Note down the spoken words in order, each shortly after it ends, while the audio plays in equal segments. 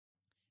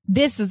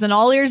This is an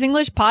All Ears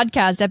English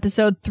podcast,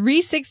 episode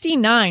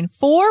 369,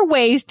 4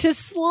 ways to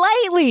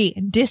slightly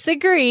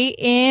disagree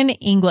in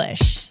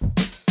English.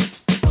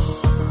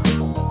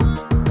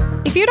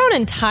 If you don't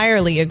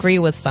entirely agree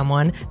with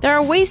someone, there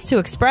are ways to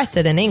express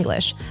it in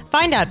English.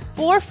 Find out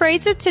 4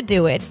 phrases to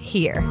do it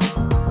here.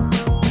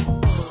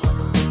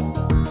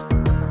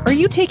 Are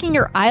you taking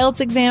your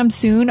IELTS exam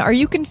soon? Are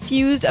you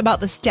confused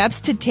about the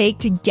steps to take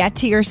to get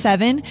to your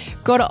 7?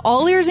 Go to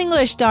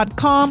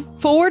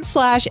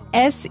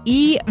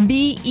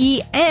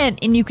allearsenglish.com/SEVEN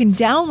and you can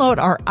download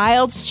our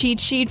IELTS cheat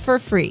sheet for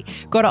free.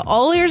 Go to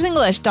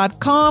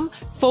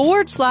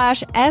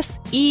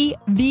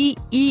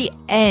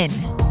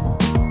allearsenglish.com/SEVEN.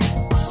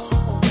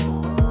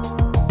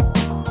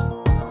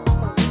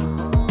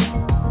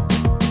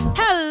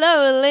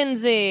 Hello,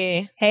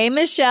 Lindsay. Hey,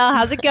 Michelle.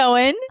 How's it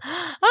going?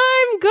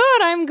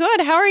 I'm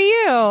good. How are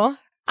you?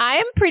 I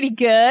am pretty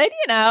good.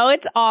 You know,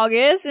 it's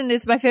August and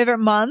it's my favorite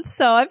month,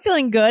 so I'm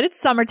feeling good. It's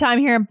summertime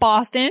here in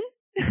Boston.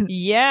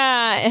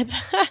 Yeah,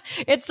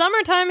 it's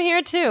summertime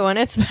here too, and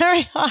it's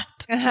very hot.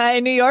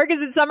 In New York,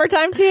 is it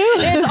summertime too?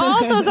 It's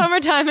also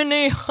summertime in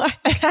New York.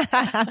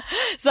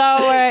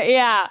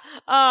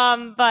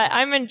 But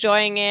I'm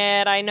enjoying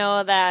it. I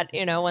know that,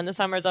 when the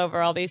summer's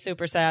over, I'll be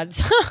super sad.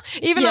 So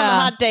even on the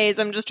hot days,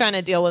 I'm just trying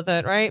to deal with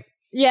it, right?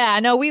 Yeah,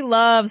 no, we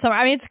love summer.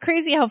 I mean, it's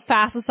crazy how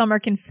fast the summer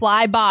can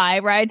fly by,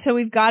 right? So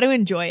we've got to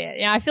enjoy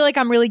it. I feel like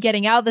I'm really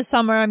getting out this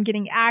summer. I'm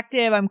getting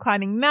active. I'm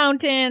climbing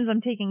mountains.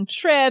 I'm taking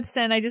trips.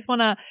 And I just want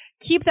to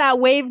keep that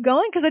wave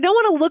going because I don't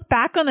want to look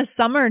back on the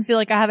summer and feel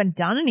like I haven't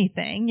done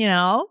anything,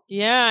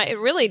 Yeah, it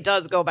really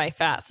does go by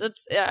fast.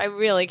 I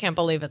really can't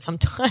believe it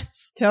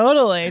sometimes.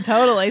 Totally.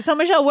 So,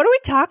 Michelle, what are we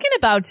talking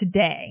about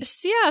today?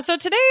 Yeah, so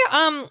today,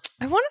 I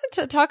wanted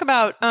to talk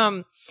about,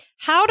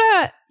 how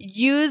to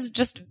use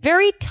just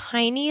very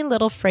tiny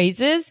little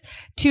phrases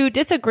to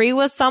disagree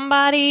with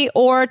somebody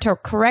or to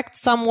correct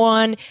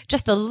someone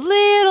just a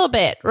little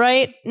bit,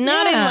 right?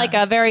 Not in like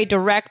a very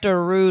direct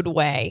or rude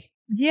way.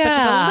 Yeah. But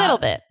just a little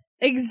bit.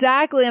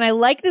 Exactly. And I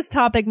like this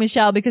topic,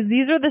 Michelle, because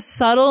these are the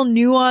subtle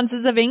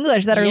nuances of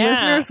English that our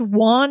listeners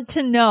want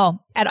to know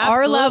at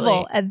our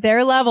level, at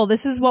their level.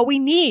 This is what we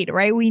need,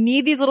 right? We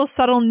need these little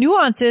subtle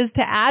nuances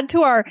to add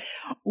to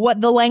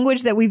the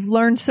language that we've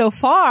learned so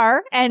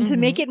far and to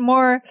make it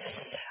more,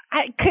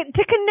 to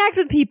connect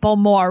with people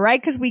more, right?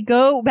 Because we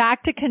go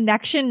back to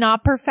connection,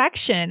 not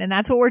perfection. And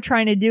that's what we're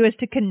trying to do is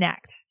to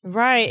connect.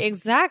 Right.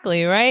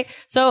 Exactly. Right.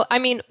 So, I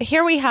mean,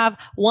 here we have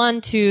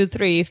 1, 2,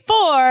 3,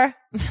 4.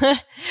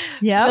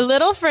 Yeah. The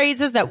little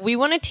phrases that we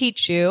want to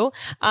teach you,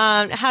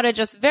 how to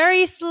just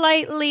very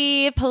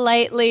slightly,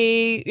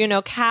 politely,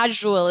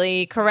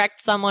 casually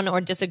correct someone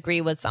or disagree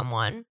with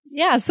someone.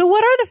 Yeah. So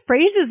what are the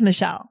phrases,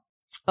 Michelle?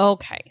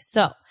 Okay.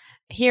 So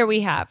here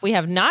we have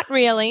not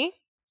really.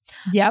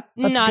 Yep.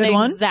 That's not a good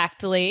one.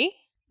 exactly.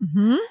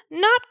 Mm-hmm.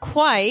 Not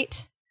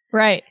quite.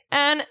 Right.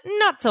 And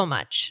not so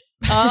much.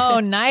 Oh,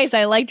 nice.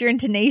 I liked your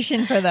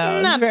intonation for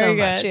those. Not Very so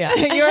good. much, yeah.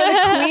 You're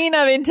the queen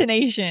of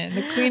intonation.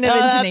 The queen of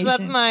intonation.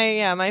 That's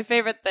my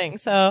favorite thing.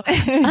 So,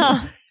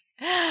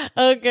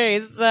 okay.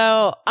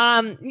 So,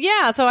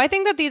 so I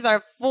think that these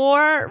are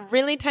 4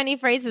 really tiny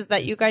phrases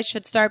that you guys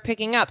should start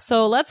picking up.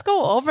 So let's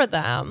go over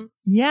them.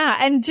 Yeah.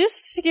 And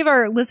just to give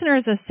our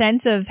listeners a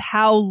sense of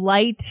how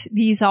light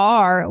these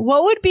are,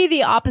 what would be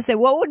the opposite?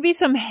 What would be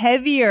some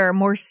heavier,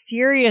 more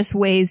serious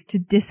ways to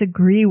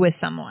disagree with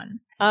someone?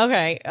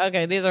 Okay.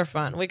 These are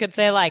fun. We could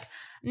say like,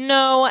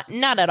 no,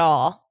 not at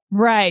all.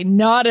 Right.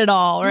 Not at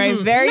all. Right.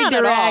 Very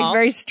direct,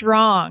 very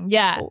strong.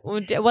 Yeah.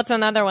 What's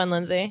another one,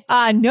 Lindsay?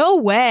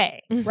 No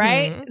way.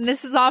 Right. And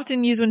this is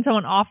often used when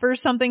someone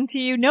offers something to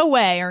you. No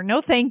way or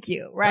no thank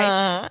you.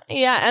 Right.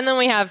 Yeah. And then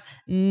we have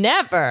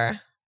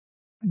never.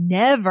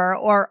 Never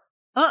or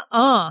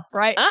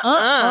right?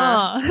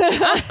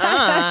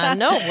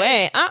 No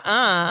way.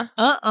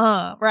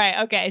 Right.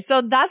 Okay.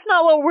 So that's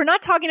not we're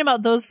not talking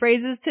about those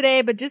phrases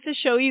today, but just to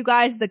show you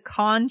guys the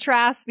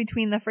contrast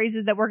between the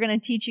phrases that we're going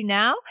to teach you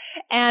now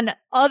and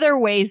other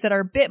ways that are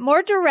a bit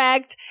more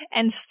direct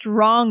and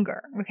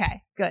stronger.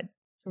 Okay. Good.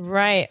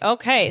 Right.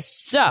 Okay.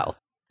 So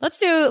let's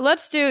do,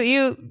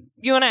 you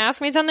want to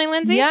ask me something,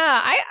 Lindsay? Yeah.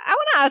 I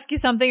want to ask you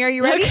something. Are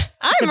you ready? Okay.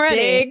 I'm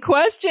ready. Big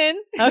question.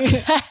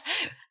 Okay.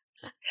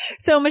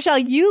 So, Michelle,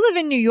 you live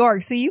in New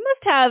York, so you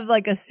must have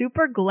like a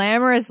super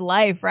glamorous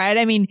life, right?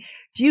 I mean,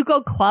 do you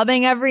go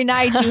clubbing every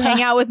night? Do you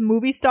hang out with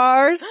movie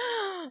stars?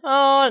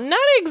 Oh, not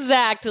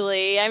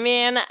exactly. I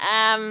mean,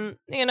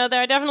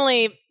 there are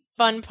definitely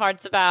fun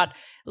parts about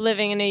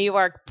living in New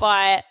York,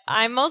 but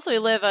I mostly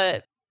live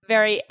a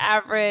very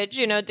average,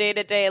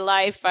 day-to-day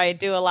life. I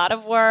do a lot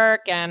of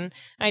work and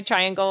I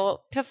try and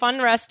go to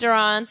fun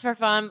restaurants for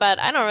fun,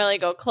 but I don't really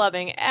go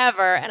clubbing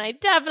ever. And I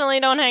definitely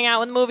don't hang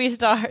out with movie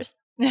stars.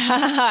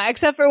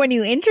 Except for when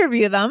you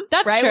interview them.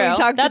 That's right? true. We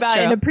talked That's about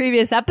true. in a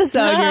previous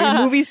episode,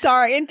 your movie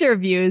star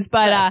interviews,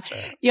 but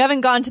you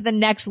haven't gone to the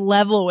next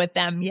level with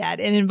them yet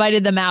and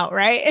invited them out,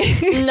 right?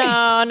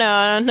 No,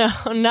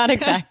 not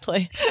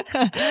exactly.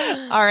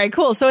 All right,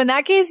 cool. So in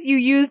that case, you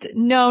used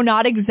no,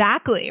 not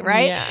exactly,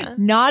 right? Yeah.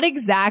 Not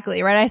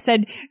exactly, right? I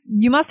said,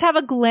 you must have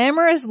a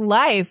glamorous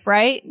life,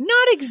 right?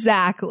 Not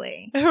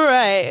exactly.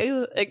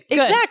 Right.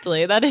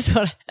 Exactly. That is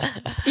what.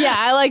 Yeah,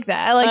 I like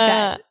that. I like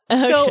that.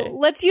 Okay. So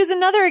let's use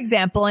another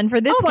example. And for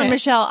this one,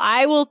 Michelle,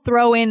 I will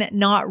throw in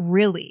not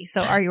really.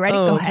 So are you ready?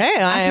 Go ahead.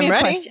 Okay, I am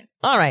ready. Question.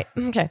 All right.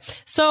 Okay.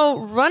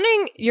 So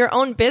running your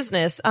own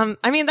business,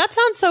 I mean, that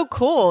sounds so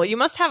cool. You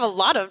must have a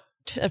lot of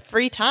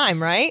free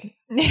time, right?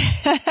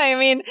 I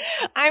mean,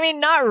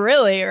 not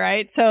really,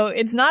 right? So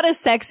it's not as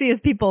sexy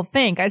as people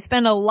think. I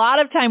spend a lot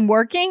of time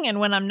working, and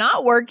when I'm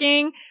not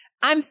working,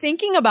 I'm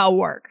thinking about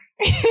work.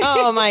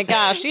 Oh my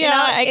gosh. Yeah,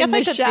 I guess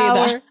I could see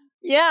that.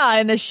 Yeah,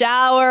 in the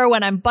shower,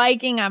 when I'm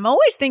biking, I'm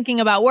always thinking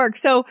about work.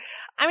 So,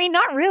 I mean,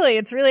 not really.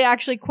 It's really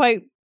actually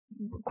quite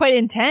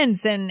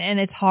intense and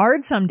it's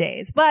hard some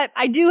days, but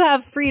I do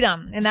have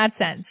freedom in that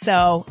sense.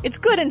 So it's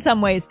good in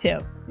some ways too.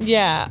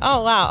 Yeah.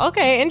 Oh, wow.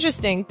 Okay.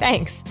 Interesting.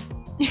 Thanks.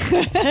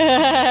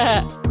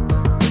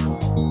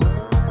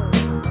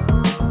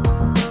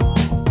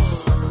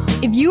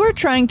 If you are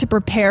trying to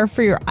prepare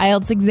for your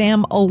IELTS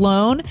exam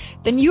alone,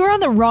 then you are on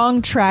the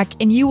wrong track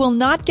and you will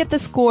not get the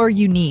score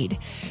you need.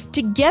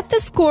 To get the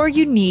score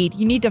you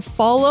need to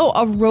follow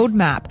a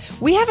roadmap.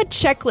 We have a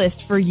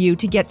checklist for you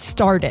to get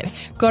started.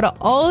 Go to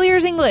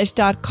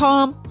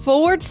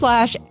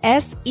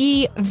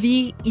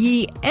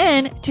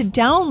allearsenglish.com/SEVEN to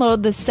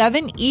download the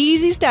 7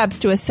 easy steps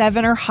to a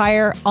 7 or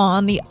higher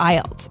on the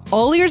IELTS.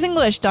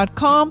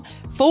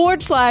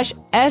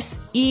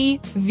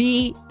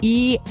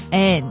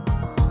 allearsenglish.com/SEVEN.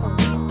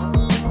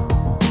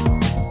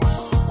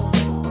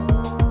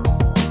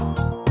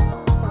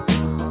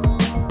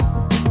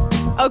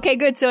 Okay,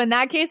 good. So in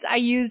that case, I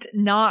used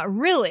not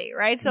really,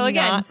 right? So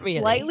again,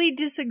 slightly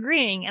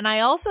disagreeing. And I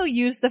also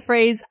used the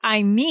phrase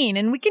I mean,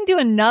 and we can do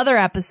another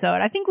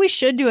episode. I think we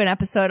should do an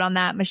episode on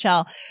that,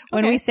 Michelle,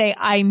 when we say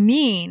I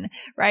mean,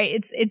 right?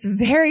 It's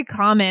very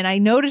common. I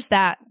noticed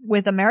that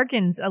with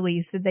Americans, at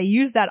least, that they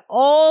use that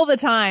all the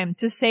time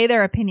to say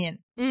their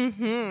opinion.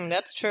 Mm-hmm.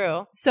 That's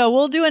true. So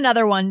we'll do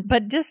another one,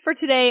 but just for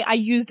today, I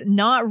used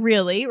not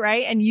really,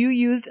 right? And you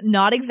used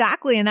not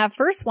exactly in that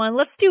first one.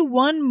 Let's do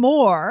one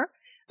more.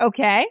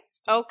 Okay.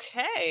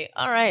 Okay.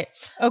 All right.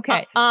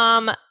 Okay.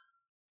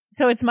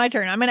 So it's my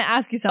turn. I'm going to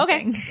ask you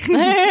something.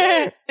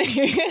 Okay.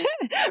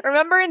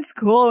 Remember in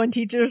school when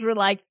teachers were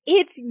like,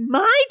 it's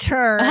my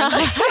turn.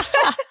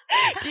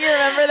 Do you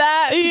remember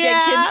that? To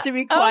get kids to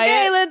be quiet.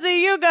 Okay, Lindsay,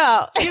 you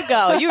go. You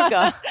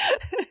go.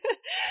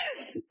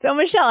 So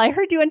Michelle, I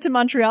heard you went to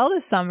Montreal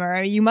this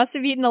summer. You must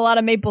have eaten a lot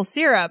of maple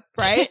syrup,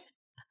 right?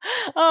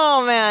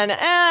 Oh man.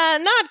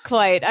 Not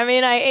quite. I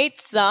mean, I ate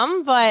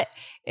some, but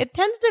it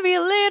tends to be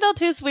a little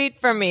too sweet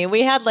for me.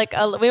 We had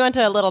we went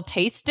to a little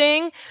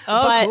tasting,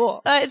 but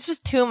cool. It's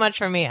just too much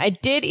for me. I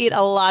did eat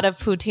a lot of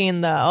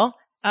poutine though.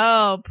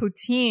 Oh,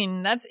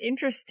 poutine. That's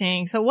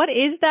interesting. So what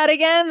is that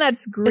again?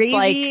 That's gravy.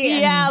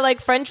 It's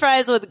like French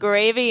fries with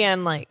gravy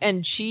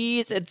and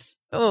cheese. It's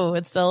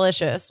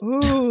delicious.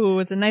 Ooh,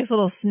 it's a nice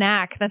little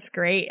snack. That's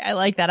great. I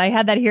like that. I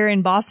had that here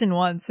in Boston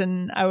once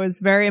and I was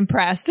very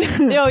impressed.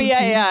 Oh,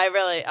 yeah.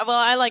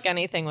 I like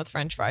anything with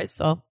French fries.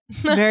 So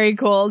very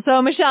cool.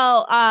 So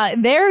Michelle,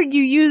 there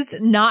you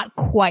used not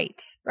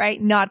quite, right?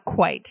 Not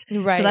quite.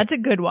 Right. So that's a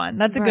good one.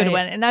 That's a good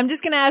one. And I'm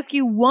just going to ask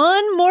you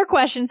one more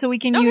question so we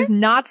can use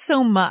not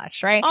so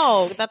much, right?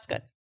 Oh, that's good.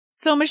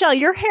 So Michelle,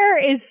 your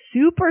hair is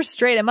super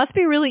straight. It must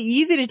be really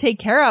easy to take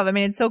care of. I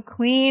mean, it's so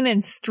clean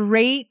and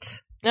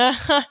straight.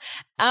 Not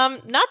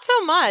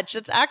so much.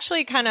 It's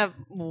actually kind of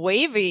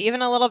wavy,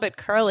 even a little bit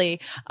curly.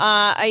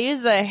 I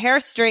use a hair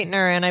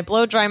straightener and I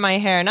blow dry my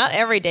hair, not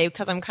every day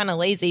because I'm kind of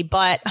lazy,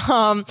 but,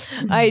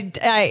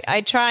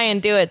 I try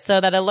and do it so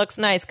that it looks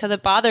nice because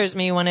it bothers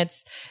me when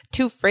it's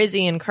too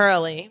frizzy and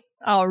curly.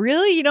 Oh,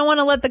 really? You don't want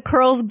to let the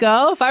curls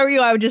go? If I were you,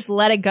 I would just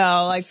let it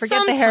go. Like,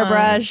 forget the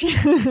hairbrush.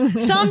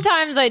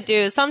 Sometimes I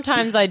do.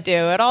 Sometimes I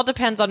do. It all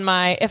depends on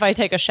if I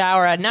take a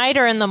shower at night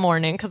or in the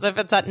morning. Because if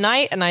it's at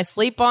night and I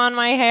sleep on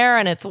my hair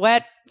and it's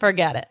wet,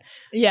 forget it.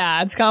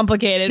 Yeah, it's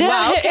complicated.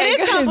 Wow, okay, it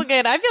is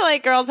complicated. I feel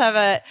like girls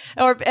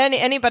or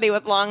anybody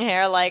with long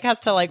hair, has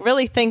to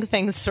really think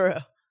things through.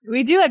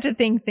 We do have to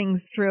think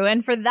things through.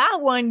 And for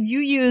that one, you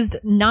used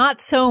not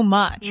so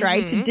much,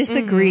 right? To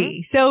disagree.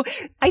 Mm-hmm. So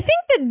I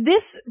think that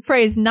this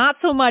phrase, not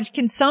so much,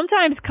 can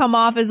sometimes come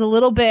off as a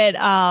little bit,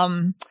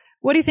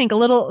 what do you think?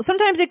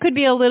 Sometimes it could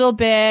be a little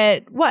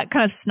bit,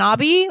 kind of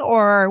snobby,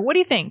 or what do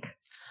you think?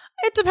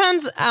 It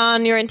depends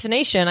on your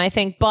intonation, I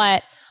think.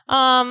 But,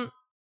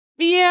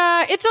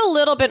 yeah, it's a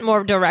little bit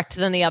more direct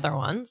than the other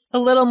ones. A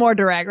little more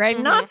direct, right?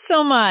 Mm-hmm. Not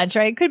so much,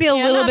 right? It could be a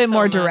little bit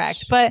more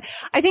direct. But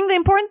I think the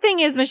important thing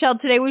is, Michelle,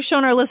 today we've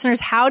shown our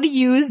listeners how to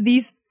use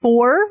these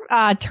 4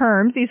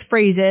 terms, these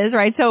phrases,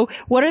 right? So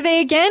what are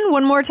they again?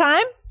 One more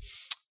time?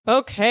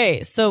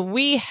 Okay, so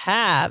we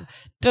have...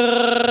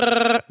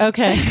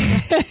 Okay.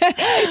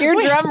 Your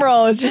drum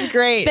roll is just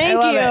great.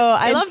 Thank you.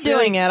 I love It's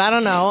doing it. I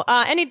don't know.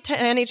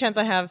 Any chance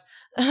I have,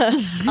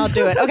 I'll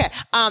do it. Okay.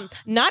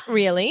 Not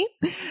really.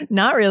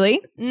 Not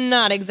really.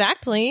 Not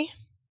exactly.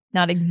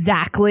 Not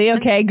exactly.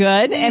 Okay,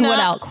 good. And what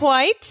else? Not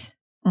quite.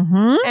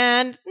 Mm-hmm.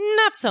 And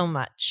not so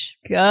much.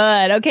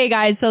 Good. Okay,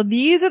 guys. So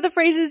these are the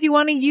phrases you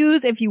want to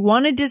use if you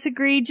want to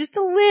disagree just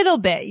a little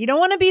bit. You don't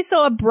want to be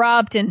so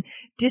abrupt and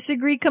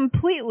disagree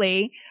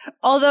completely.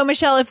 Although,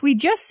 Michelle, if we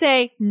just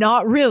say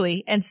not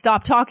really and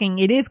stop talking,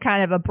 it is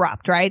kind of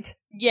abrupt, right?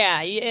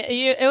 Yeah.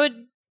 It would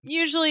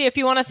usually, if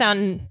you want to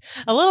sound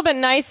a little bit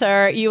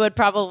nicer, you would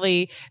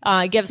probably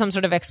give some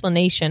sort of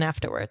explanation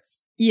afterwards.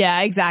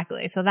 Yeah,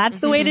 exactly. So that's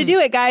the way to do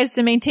it, guys.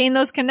 To maintain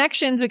those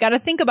connections, we got to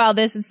think about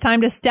this. It's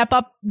time to step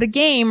up the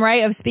game,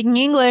 right, of speaking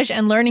English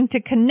and learning to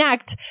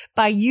connect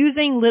by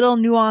using little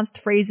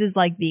nuanced phrases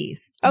like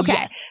these. Okay.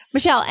 Yes.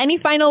 Michelle, any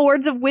final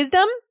words of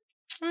wisdom?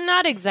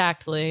 Not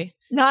exactly.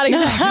 Not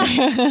exactly.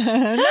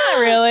 Not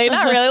really.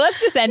 Not really. Let's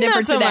just end it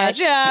for today. Not so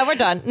much. Yeah, we're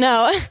done.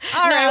 No.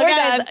 All right, we're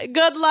done.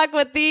 Good luck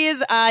with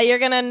these. You're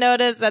going to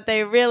notice that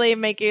they really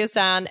make you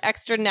sound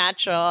extra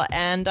natural.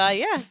 And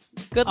yeah,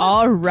 good luck.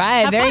 All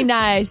right. Very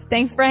nice.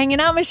 Thanks for hanging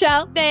out,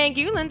 Michelle. Thank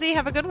you, Lindsay.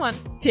 Have a good one.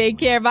 Take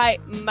care. Bye.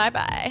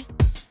 Bye-bye.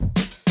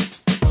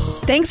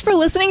 Thanks for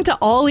listening to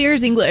All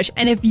Ears English.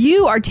 And if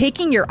you are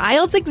taking your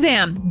IELTS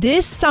exam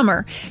this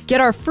summer,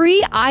 get our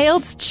free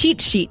IELTS cheat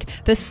sheet,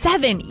 the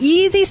 7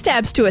 easy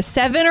steps to a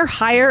 7 or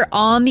higher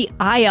on the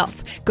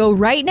IELTS. Go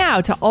right now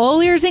to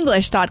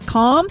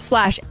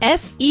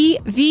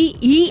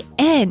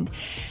allearsenglish.com/SEVEN.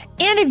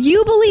 And if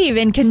you believe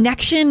in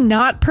connection,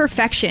 not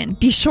perfection,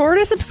 be sure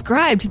to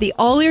subscribe to the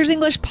All Ears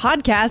English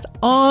podcast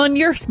on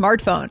your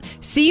smartphone.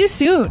 See you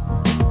soon.